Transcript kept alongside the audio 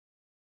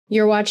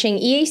You're watching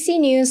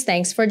EAC News.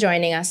 Thanks for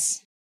joining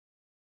us.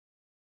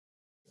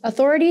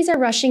 Authorities are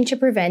rushing to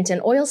prevent an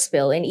oil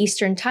spill in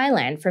eastern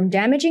Thailand from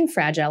damaging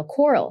fragile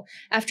coral,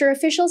 after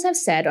officials have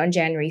said on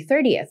January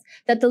 30th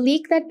that the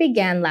leak that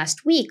began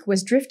last week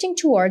was drifting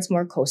towards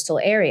more coastal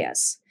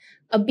areas.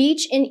 A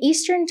beach in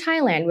eastern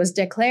Thailand was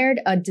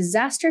declared a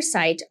disaster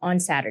site on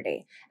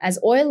Saturday, as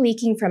oil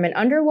leaking from an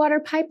underwater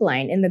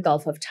pipeline in the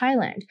Gulf of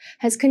Thailand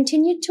has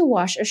continued to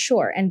wash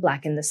ashore and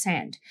blacken the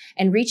sand,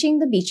 and reaching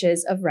the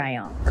beaches of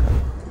Rayong.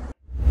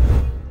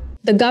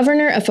 The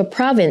governor of a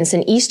province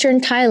in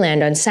eastern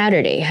Thailand on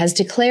Saturday has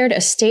declared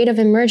a state of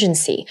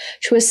emergency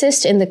to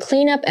assist in the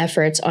cleanup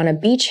efforts on a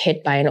beach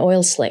hit by an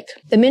oil slick.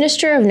 The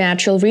Minister of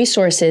Natural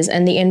Resources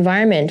and the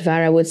Environment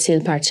Varawut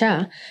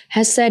Silpa-archa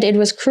has said it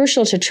was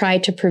crucial to try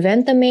to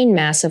prevent the main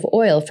mass of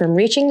oil from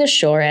reaching the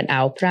shore at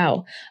Ao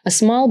Prao, a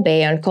small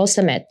bay on Koh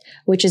Samet,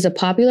 which is a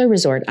popular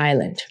resort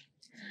island.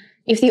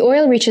 If the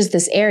oil reaches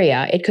this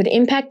area, it could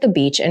impact the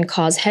beach and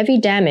cause heavy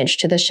damage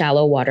to the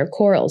shallow water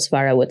corals,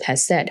 Varawut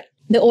has said.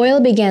 The oil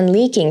began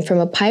leaking from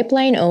a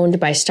pipeline owned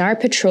by Star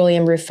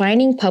Petroleum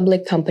Refining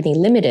Public Company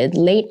Limited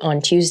late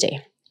on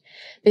Tuesday.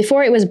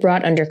 Before it was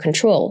brought under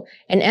control,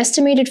 an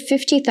estimated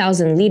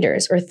 50,000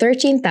 liters or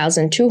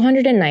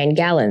 13,209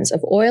 gallons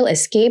of oil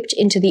escaped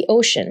into the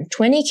ocean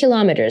 20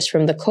 kilometers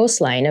from the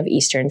coastline of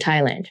eastern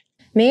Thailand.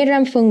 Mae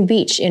Ramphung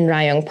Beach in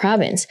Rayong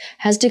province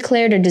has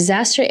declared a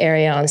disaster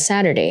area on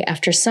Saturday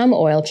after some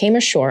oil came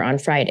ashore on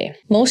Friday.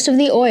 Most of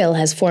the oil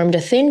has formed a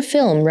thin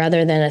film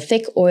rather than a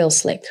thick oil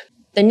slick.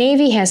 The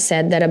Navy has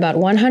said that about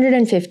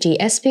 150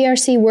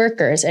 SPRC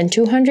workers and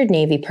 200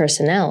 Navy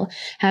personnel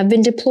have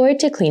been deployed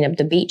to clean up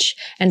the beach,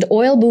 and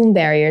oil boom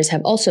barriers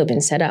have also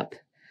been set up.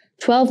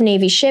 12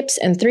 Navy ships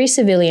and 3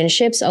 civilian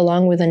ships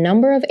along with a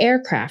number of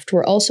aircraft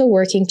were also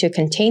working to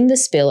contain the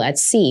spill at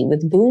sea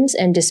with booms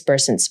and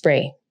dispersant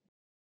spray.